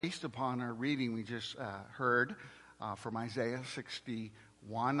Based upon our reading we just heard from Isaiah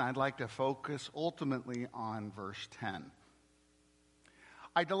 61, I'd like to focus ultimately on verse 10.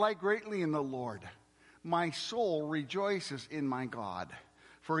 I delight greatly in the Lord. My soul rejoices in my God,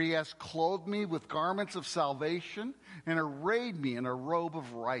 for he has clothed me with garments of salvation and arrayed me in a robe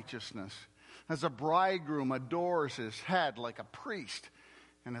of righteousness. As a bridegroom adorns his head like a priest,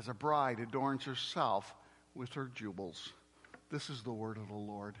 and as a bride adorns herself with her jewels. This is the word of the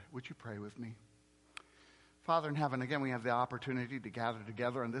Lord. Would you pray with me? Father in heaven, again, we have the opportunity to gather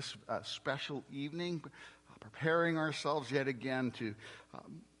together on this special evening, preparing ourselves yet again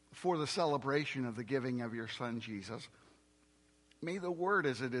for the celebration of the giving of your Son, Jesus. May the word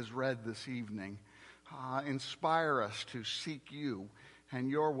as it is read this evening inspire us to seek you and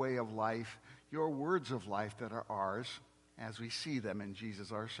your way of life, your words of life that are ours, as we see them in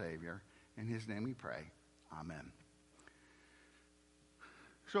Jesus our Savior. In his name we pray. Amen.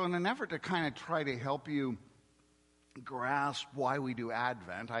 So in an effort to kind of try to help you grasp why we do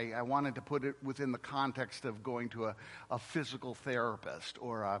Advent, I wanted to put it within the context of going to a physical therapist,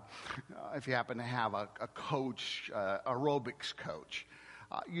 or if you happen to have a coach, aerobics coach.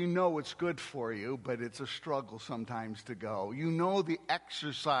 You know it's good for you, but it's a struggle sometimes to go. You know the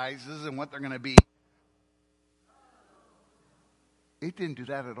exercises and what they're going to be. It didn't do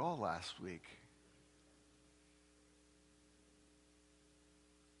that at all last week.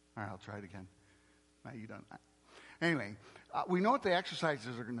 All right, I'll try it again. No, you don't. Anyway, we know what the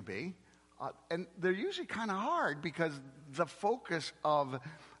exercises are going to be, and they're usually kind of hard because the focus of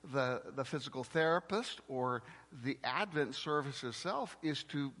the physical therapist or the Advent service itself is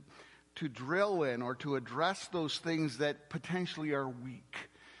to drill in or to address those things that potentially are weak,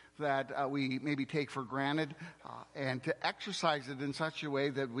 that we maybe take for granted, and to exercise it in such a way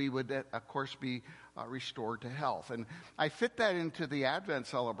that we would, of course, be restored to health. And I fit that into the Advent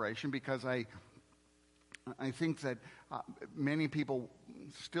celebration because I think that many people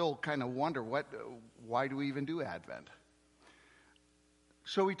still kind of wonder, why do we even do Advent?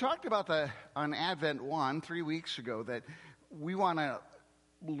 So we talked about on Advent 1 3 weeks ago that we want to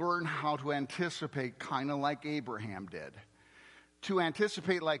learn how to anticipate kind of like Abraham did. To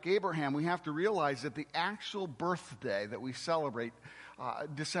anticipate like Abraham, we have to realize that the actual birthday that we celebrate,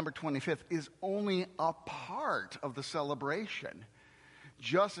 December 25th, is only a part of the celebration.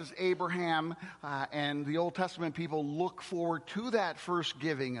 Just as Abraham and the Old Testament people look forward to that first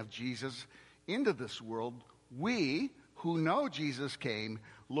giving of Jesus into this world, we, who know Jesus came,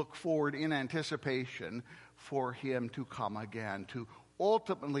 look forward in anticipation for him to come again, to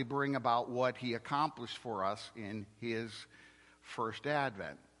ultimately bring about what he accomplished for us in his first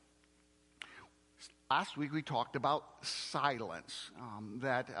Advent. Last week we talked about silence,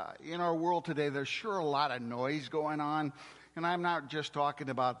 that in our world today there's sure a lot of noise going on, and I'm not just talking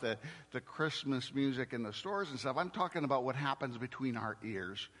about the Christmas music in the stores and stuff. I'm talking about what happens between our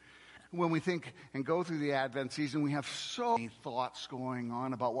ears. When we think and go through the Advent season, we have so many thoughts going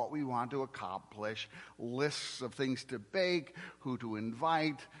on about what we want to accomplish, lists of things to bake, who to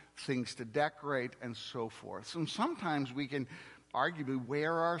invite, things to decorate, and so forth. So sometimes we can arguably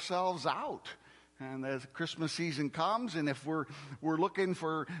wear ourselves out. And as Christmas season comes, and if we're looking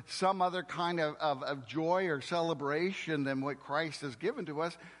for some other kind of joy or celebration than what Christ has given to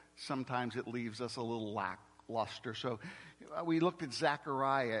us, sometimes it leaves us a little lackluster. So we looked at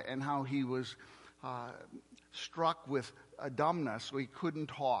Zechariah and how he was struck with a dumbness, so he couldn't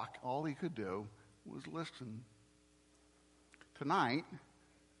talk. All he could do was listen. Tonight,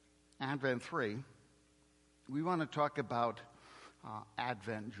 Advent 3, we want to talk about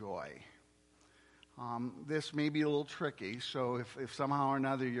Advent joy. This may be a little tricky, so if somehow or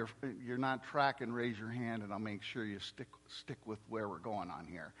another you're not tracking, raise your hand, and I'll make sure you stick with where we're going on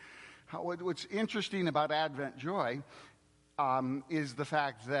here. What's interesting about Advent joy is the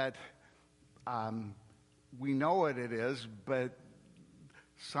fact that we know what it is, but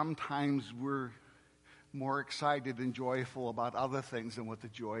sometimes we're more excited and joyful about other things than what the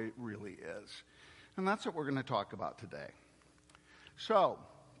joy really is. And that's what we're going to talk about today. So,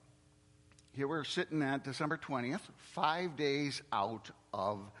 here we're sitting at December 20th, 5 days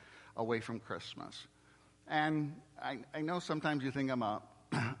away from Christmas. And I know sometimes you think I'm a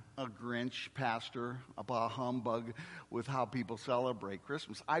Grinch pastor, a bah humbug with how people celebrate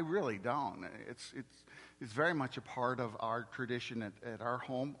Christmas. I really don't. It's very much a part of our tradition at our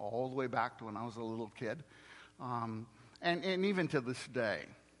home, all the way back to when I was a little kid, and even to this day.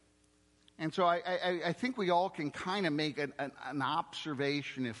 And so I think we all can kind of make an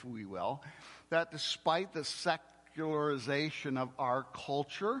observation, if we will, that despite the secularization of our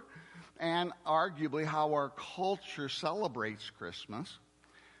culture and arguably how our culture celebrates Christmas,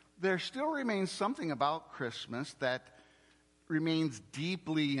 there still remains something about Christmas that remains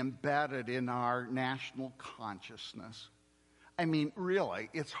deeply embedded in our national consciousness. I mean, really,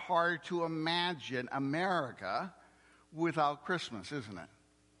 it's hard to imagine America without Christmas, isn't it?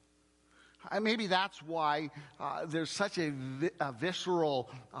 Maybe that's why there's such a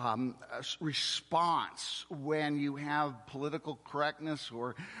visceral response when you have political correctness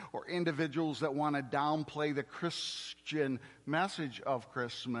or individuals that want to downplay the Christian message of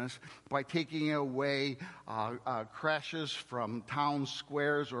Christmas by taking away creches from town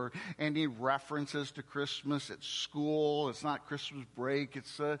squares or any references to Christmas at school. It's not Christmas break.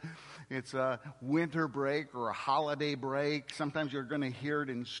 It's a winter break or a holiday break. Sometimes you're going to hear it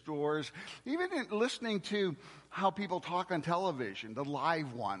in stores. Even in listening to how people talk on television, the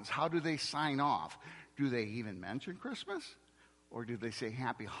live ones, how do they sign off? Do they even mention Christmas? Or do they say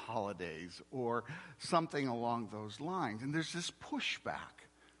happy holidays or something along those lines? And there's this pushback.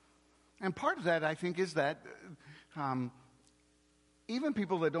 And part of that, I think, is that even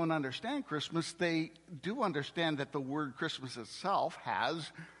people that don't understand Christmas, they do understand that the word Christmas itself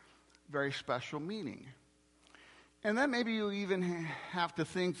has very special meaning. And then maybe you even have to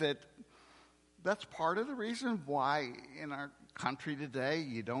think that that's part of the reason why in our country today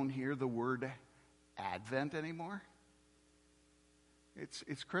you don't hear the word Advent anymore.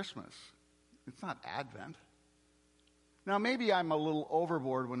 It's Christmas. It's not Advent. Now, maybe I'm a little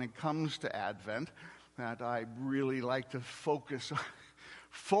overboard when it comes to Advent, that I really like to focus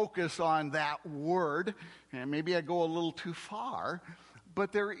on that word, and maybe I go a little too far,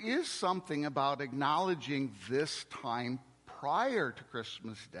 but there is something about acknowledging this time prior to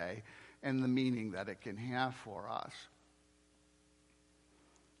Christmas Day and the meaning that it can have for us.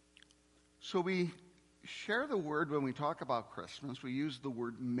 So we share the word when we talk about Christmas. We use the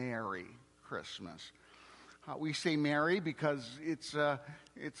word Merry Christmas. We say merry because it's a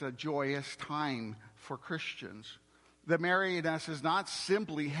joyous time for Christians. The merriness is not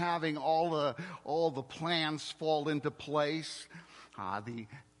simply having all the plans fall into place, the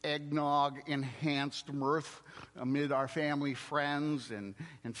eggnog-enhanced mirth amid our family, friends, and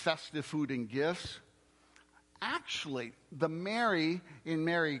festive food and gifts. Actually, the Merry in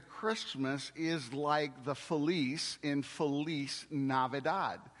Merry Christmas is like the Feliz in Feliz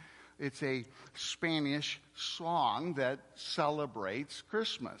Navidad. It's a Spanish song that celebrates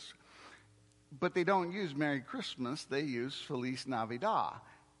Christmas. But they don't use Merry Christmas, they use Feliz Navidad,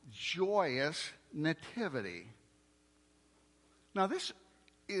 joyous nativity. Now this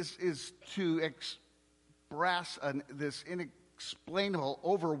is to express this inexplainable,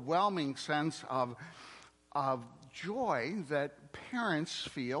 overwhelming sense of joy that parents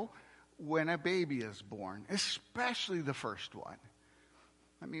feel when a baby is born, especially the first one.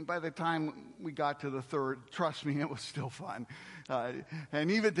 I mean, by the time we got to the third, trust me, it was still fun.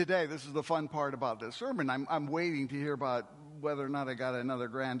 And even today, this is the fun part about this sermon. I'm waiting to hear about whether or not I got another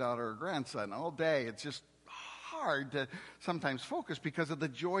granddaughter or grandson. All day, it's just hard to sometimes focus because of the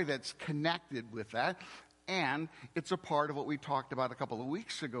joy that's connected with that. And it's a part of what we talked about a couple of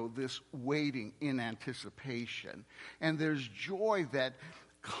weeks ago, this waiting in anticipation. And there's joy that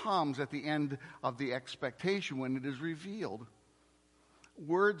comes at the end of the expectation when it is revealed.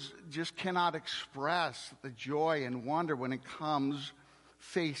 Words just cannot express the joy and wonder when it comes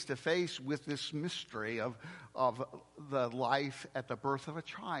face to face with this mystery of the life at the birth of a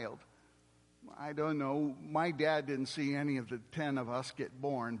child. I don't know, my dad didn't see any of the 10 of us get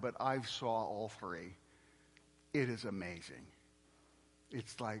born, but I saw all 3. It is amazing.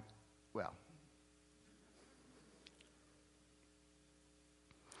 It's like, well.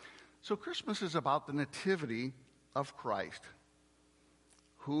 So Christmas is about the nativity of Christ,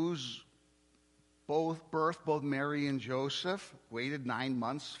 whose both Mary and Joseph waited 9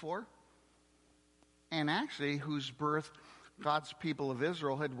 months for, and actually whose birth God's people of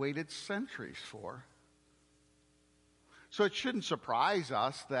Israel had waited centuries for. So it shouldn't surprise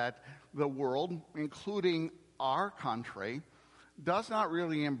us that the world, including our country, does not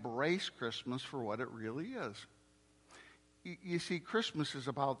really embrace Christmas for what it really is. You see, Christmas is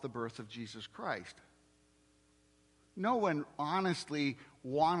about the birth of Jesus Christ. No one honestly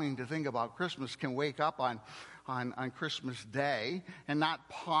wanting to think about Christmas can wake up on Christmas Day and not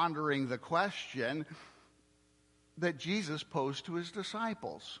pondering the question that Jesus posed to his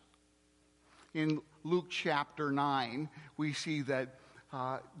disciples. In Luke chapter 9, we see that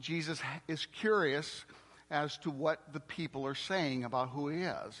Jesus is curious as to what the people are saying about who he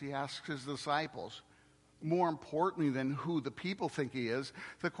is. He asks his disciples, more importantly than who the people think he is,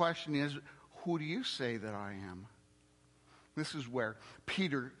 the question is, who do you say that I am? This is where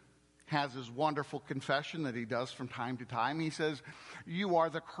Peter has his wonderful confession that he does from time to time. He says, "You are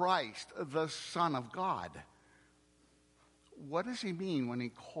the Christ, the Son of God." What does he mean when he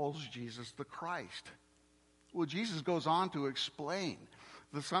calls Jesus the Christ? Well, Jesus goes on to explain,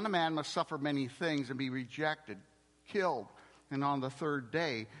 the Son of Man must suffer many things and be rejected, killed, and on the third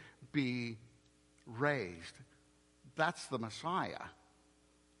day be raised. That's the Messiah.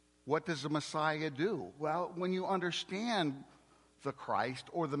 What does the Messiah do? Well, when you understand the Christ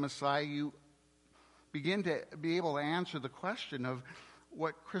or the Messiah, you begin to be able to answer the question of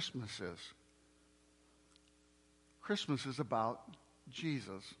what Christmas is. Christmas is about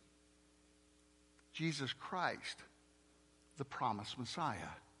Jesus. Jesus Christ, the promised Messiah.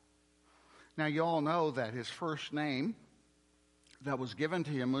 Now, you all know that his first name that was given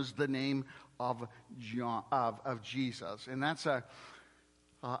to him was the name of Jesus. And that's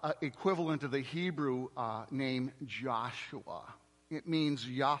equivalent to the Hebrew name Joshua. It means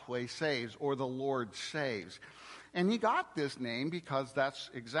Yahweh saves, or the Lord saves. And he got this name because that's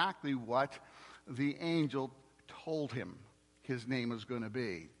exactly what the angel told him his name was going to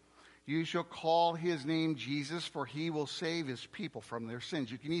be. You shall call his name Jesus, for he will save his people from their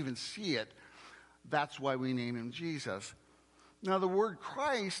sins. You can even see it. That's why we name him Jesus. Now, the word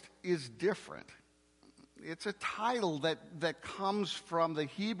Christ is different. It's a title that comes from the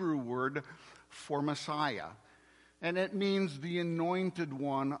Hebrew word for Messiah. And it means the anointed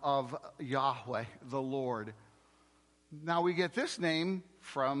one of Yahweh, the Lord. Now, we get this name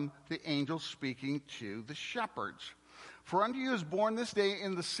from the angel speaking to the shepherds. For unto you is born this day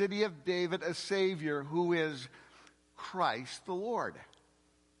in the city of David a Savior, who is Christ the Lord.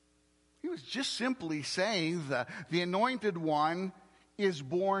 He was just simply saying the anointed one is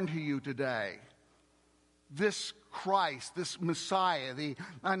born to you today. This Christ, this Messiah, the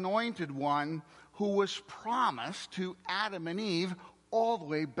anointed one who was promised to Adam and Eve all the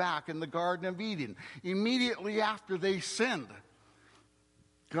way back in the Garden of Eden. Immediately after they sinned,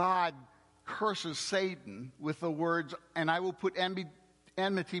 God curses Satan with the words, "And I will put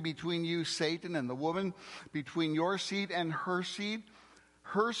enmity between you, Satan, and the woman, between your seed and her seed.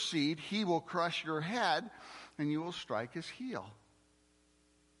 Her seed, he will crush your head, and you will strike his heel."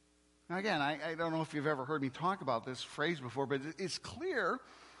 Now again, I don't know if you've ever heard me talk about this phrase before, but it's clear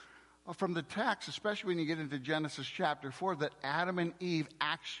from the text, especially when you get into Genesis chapter 4, that Adam and Eve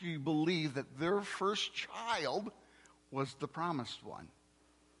actually believed that their first child was the promised one.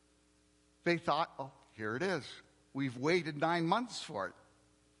 They thought, "Oh, here it is. We've waited 9 months for it,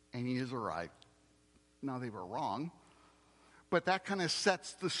 and he has arrived." Now, they were wrong, but that kind of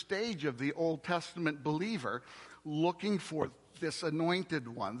sets the stage of the Old Testament believer looking for this anointed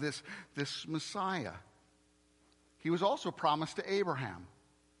one, this Messiah. He was also promised to Abraham.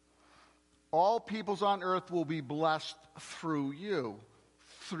 All peoples on earth will be blessed through you,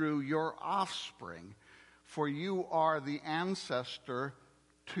 through your offspring, for you are the ancestor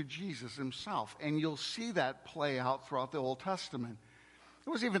to Jesus himself. And you'll see that play out throughout the Old Testament.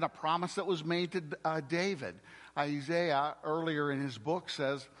 There was even a promise that was made to David. Isaiah, earlier in his book,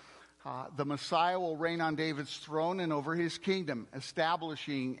 says, the Messiah will reign on David's throne and over his kingdom,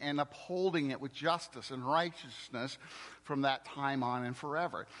 establishing and upholding it with justice and righteousness from that time on and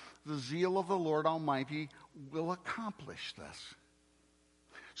forever. The zeal of the Lord Almighty will accomplish this.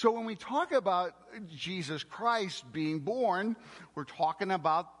 So when we talk about Jesus Christ being born, we're talking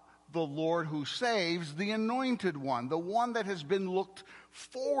about the Lord who saves, the anointed one, the one that has been looked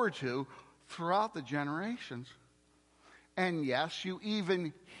forward to throughout the generations. And yes, you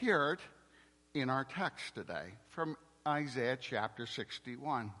even hear it in our text today from Isaiah chapter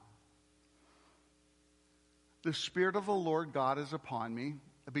 61. The Spirit of the Lord God is upon me,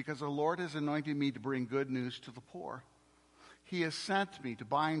 because the Lord has anointed me to bring good news to the poor. He has sent me to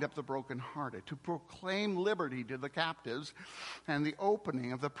bind up the brokenhearted, to proclaim liberty to the captives, and the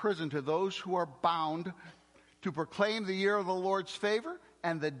opening of the prison to those who are bound, to proclaim the year of the Lord's favor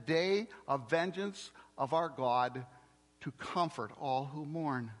and the day of vengeance of our God, to comfort all who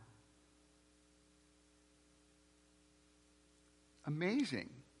mourn. Amazing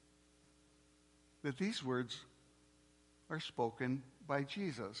that these words are spoken by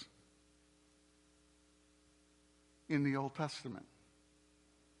Jesus in the Old Testament.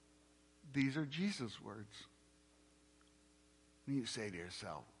 These are Jesus' words. And you say to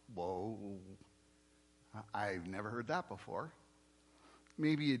yourself, "Whoa, I've never heard that before."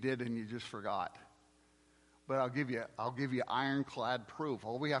 Maybe you did and you just forgot. But I'll give you ironclad proof.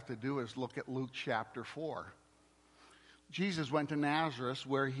 All we have to do is look at Luke chapter 4. Jesus went to Nazareth,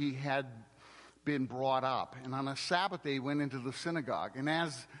 where he had been brought up. And on a Sabbath day, he went into the synagogue. And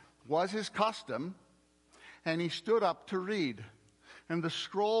as was his custom, and he stood up to read. And the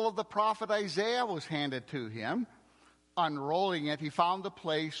scroll of the prophet Isaiah was handed to him. Unrolling it, he found the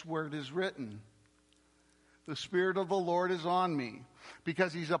place where it is written, "The Spirit of the Lord is on me,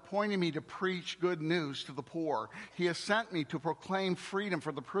 because he's appointed me to preach good news to the poor. He has sent me to proclaim freedom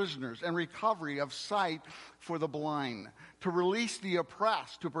for the prisoners and recovery of sight for the blind, to release the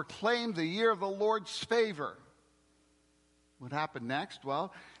oppressed, to proclaim the year of the Lord's favor." What happened next?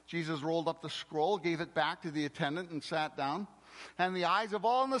 Well, Jesus rolled up the scroll, gave it back to the attendant, and sat down. And the eyes of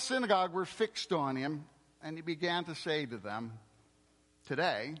all in the synagogue were fixed on him, and he began to say to them,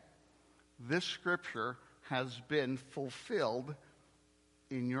 "Today, this scripture has been fulfilled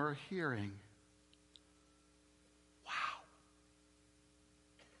in your hearing." Wow.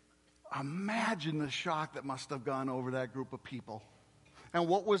 Imagine the shock that must have gone over that group of people. And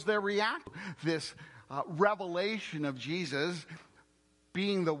what was their reaction? This revelation of Jesus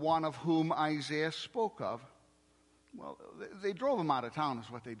being the one of whom Isaiah spoke of. Well, they drove him out of town is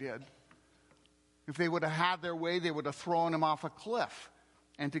what they did. If they would have had their way, they would have thrown him off a cliff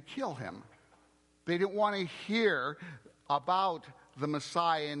and to kill him. They didn't want to hear about the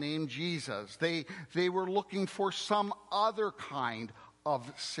Messiah named Jesus. They were looking for some other kind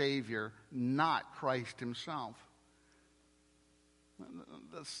of Savior, not Christ himself.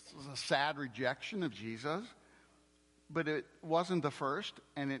 This was a sad rejection of Jesus, but it wasn't the first,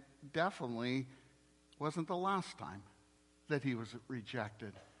 and it definitely wasn't the last time that he was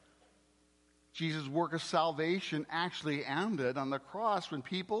rejected. Jesus' work of salvation actually ended on the cross when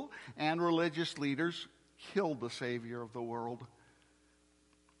people and religious leaders killed the Savior of the world.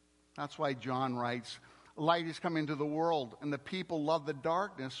 That's why John writes, "Light has come into the world, and the people love the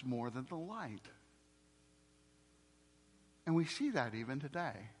darkness more than the light." And we see that even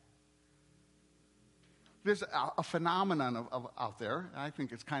today. There's a phenomenon out there, I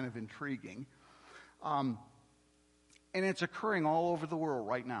think it's kind of intriguing, and it's occurring all over the world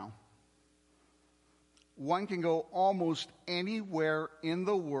right now. One can go almost anywhere in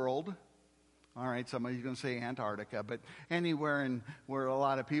the world. All right, somebody's going to say Antarctica, but anywhere where a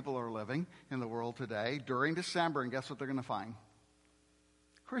lot of people are living in the world today during December, and guess what they're going to find?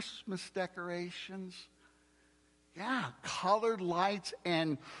 Christmas decorations. Yeah, colored lights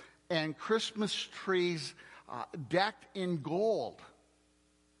and Christmas trees decked in gold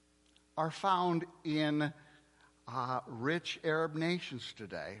are found in rich Arab nations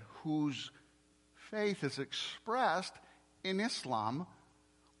today whose faith is expressed in Islam,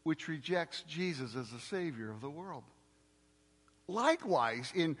 which rejects Jesus as the Savior of the world.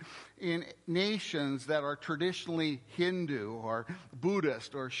 Likewise, in nations that are traditionally Hindu or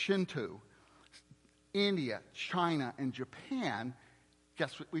Buddhist or Shinto, India, China, and Japan,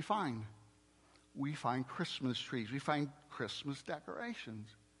 guess what we find? We find Christmas trees. We find Christmas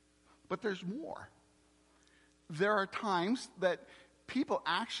decorations. But there's more. There are times that people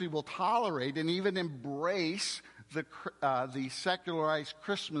actually will tolerate and even embrace the secularized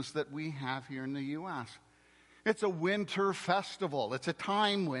Christmas that we have here in the U.S. It's a winter festival. It's a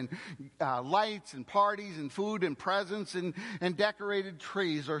time when lights and parties and food and presents and decorated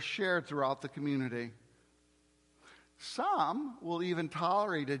trees are shared throughout the community. Some will even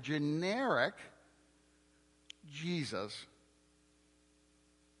tolerate a generic Jesus,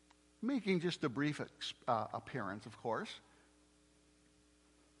 making just a brief appearance, of course.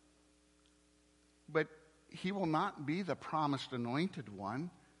 But he will not be the promised anointed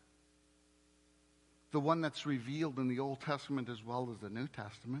one, the one that's revealed in the Old Testament as well as the New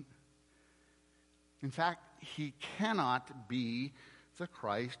Testament. In fact, he cannot be the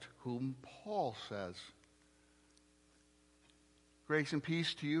Christ whom Paul says. Grace and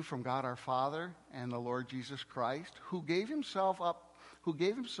peace to you from God our Father and the Lord Jesus Christ, who gave himself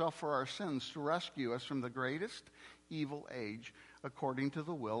for our sins to rescue us from the greatest evil age, according to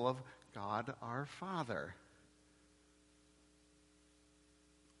the will of God our Father.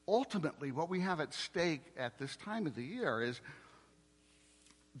 Ultimately, what we have at stake at this time of the year is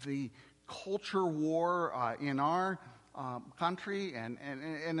the culture war in our country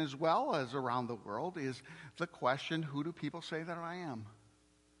and as well as around the world is the question, who do people say that I am?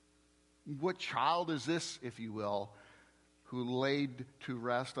 What child is this, if you will, who laid to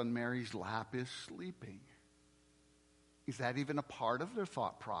rest on Mary's lap is sleeping? Is that even a part of their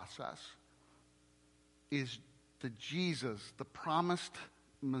thought process? Is the Jesus, the promised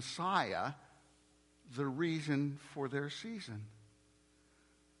Messiah, the reason for their season?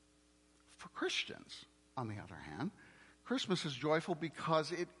 For Christians, on the other hand, Christmas is joyful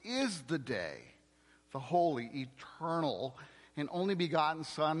because it is the day the holy, eternal, and only begotten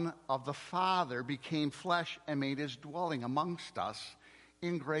Son of the Father became flesh and made his dwelling amongst us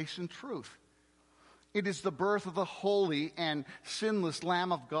in grace and truth. It is the birth of the holy and sinless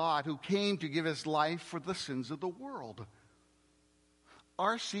Lamb of God who came to give his life for the sins of the world.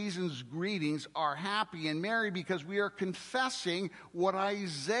 Our season's greetings are happy and merry because we are confessing what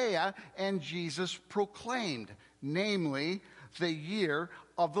Isaiah and Jesus proclaimed, namely, the year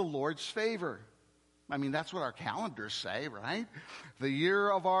of the Lord's favor. I mean, that's what our calendars say, right? The year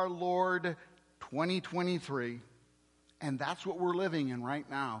of our Lord 2023. And that's what we're living in right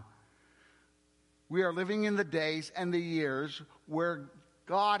now. We are living in the days and the years where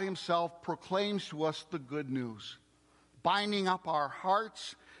God himself proclaims to us the good news, binding up our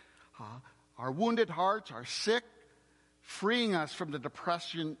hearts, our wounded hearts, our sick, freeing us from the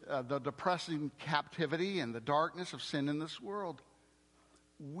depressing captivity and the darkness of sin in this world.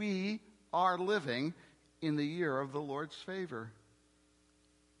 We are living in the year of the Lord's favor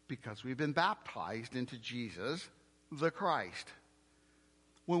because we've been baptized into Jesus, the Christ.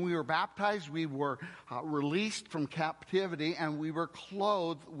 When we were baptized, we were released from captivity and we were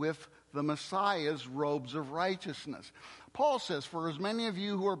clothed with the Messiah's robes of righteousness. Paul says, for as many of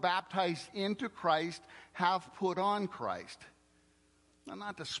you who are baptized into Christ have put on Christ. Now,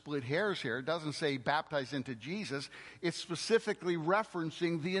 not to split hairs here, it doesn't say baptized into Jesus. It's specifically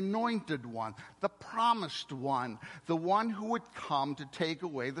referencing the anointed one, the promised one, the one who would come to take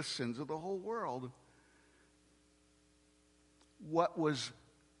away the sins of the whole world. What was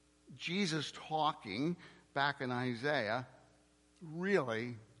Jesus talking back in Isaiah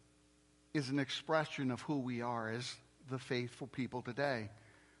really is an expression of who we are as the faithful people today.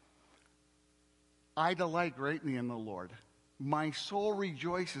 I delight greatly in the Lord. My soul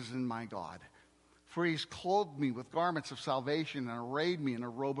rejoices in my God, for he's clothed me with garments of salvation and arrayed me in a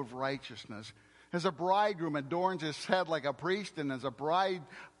robe of righteousness. As a bridegroom adorns his head like a priest, and as a bride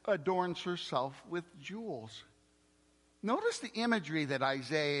adorns herself with jewels. Notice the imagery that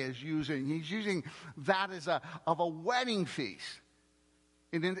Isaiah is using. He's using that as of a wedding feast.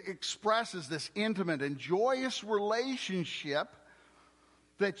 And it expresses this intimate and joyous relationship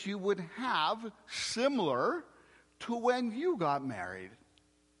that you would have similar to when you got married,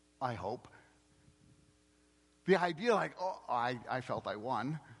 I hope. The idea like, oh, I felt I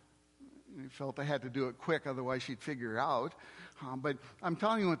won. I felt I had to do it quick, otherwise she'd figure it out. But I'm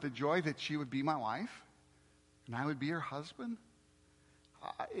telling you with the joy that she would be my wife and I would be her husband.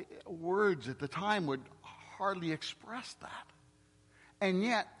 Words at the time would hardly express that. And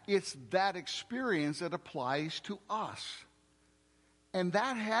yet, it's that experience that applies to us. And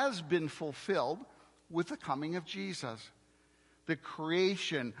that has been fulfilled with the coming of Jesus. The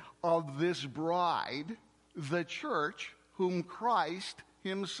creation of this bride, the church, whom Christ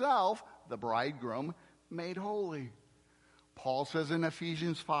himself, the bridegroom, made holy. Paul says in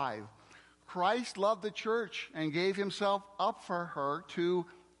Ephesians 5, Christ loved the church and gave himself up for her to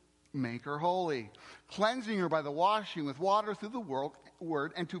make her holy, cleansing her by the washing with water through the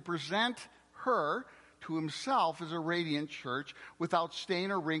word, and to present her to himself as a radiant church without stain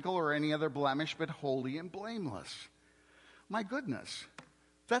or wrinkle or any other blemish, but holy and blameless. My goodness,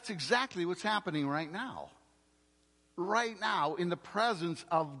 that's exactly what's happening right now. Right now, in the presence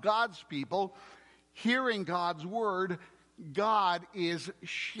of God's people, hearing God's word, God is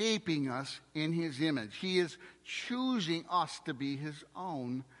shaping us in his image. He is choosing us to be his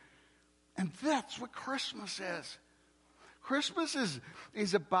own. And that's what Christmas is. Christmas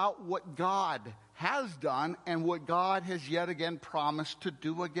is about what God has done and what God has yet again promised to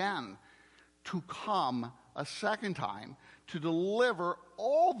do again. To come a second time to deliver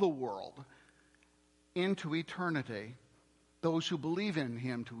all the world into eternity. Those who believe in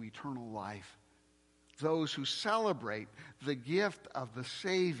him to eternal life. Those who celebrate the gift of the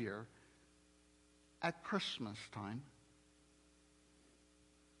Savior at Christmas time.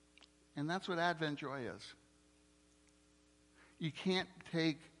 And that's what Advent joy is. You can't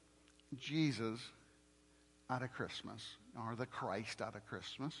take Jesus out of Christmas, or the Christ out of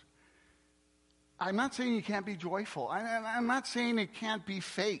Christmas. I'm not saying you can't be joyful. I'm not saying it can't be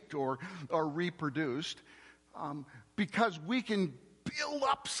faked or reproduced, because we can build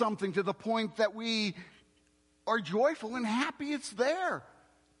up something to the point that we are joyful and happy it's there.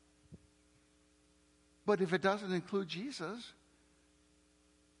 But if it doesn't include Jesus,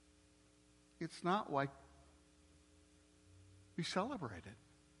 it's not why we celebrate it.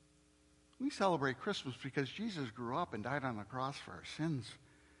 We celebrate Christmas because Jesus grew up and died on the cross for our sins.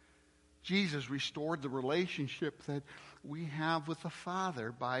 Jesus restored the relationship that we have with the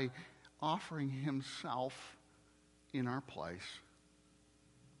Father by offering himself in our place.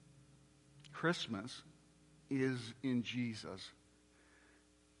 Christmas is in Jesus,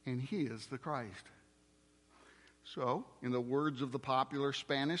 and he is the Christ. So, in the words of the popular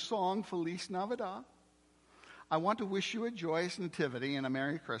Spanish song, Feliz Navidad, I want to wish you a joyous nativity and a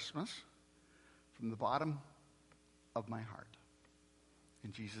Merry Christmas from the bottom of my heart.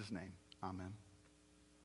 In Jesus' name, amen.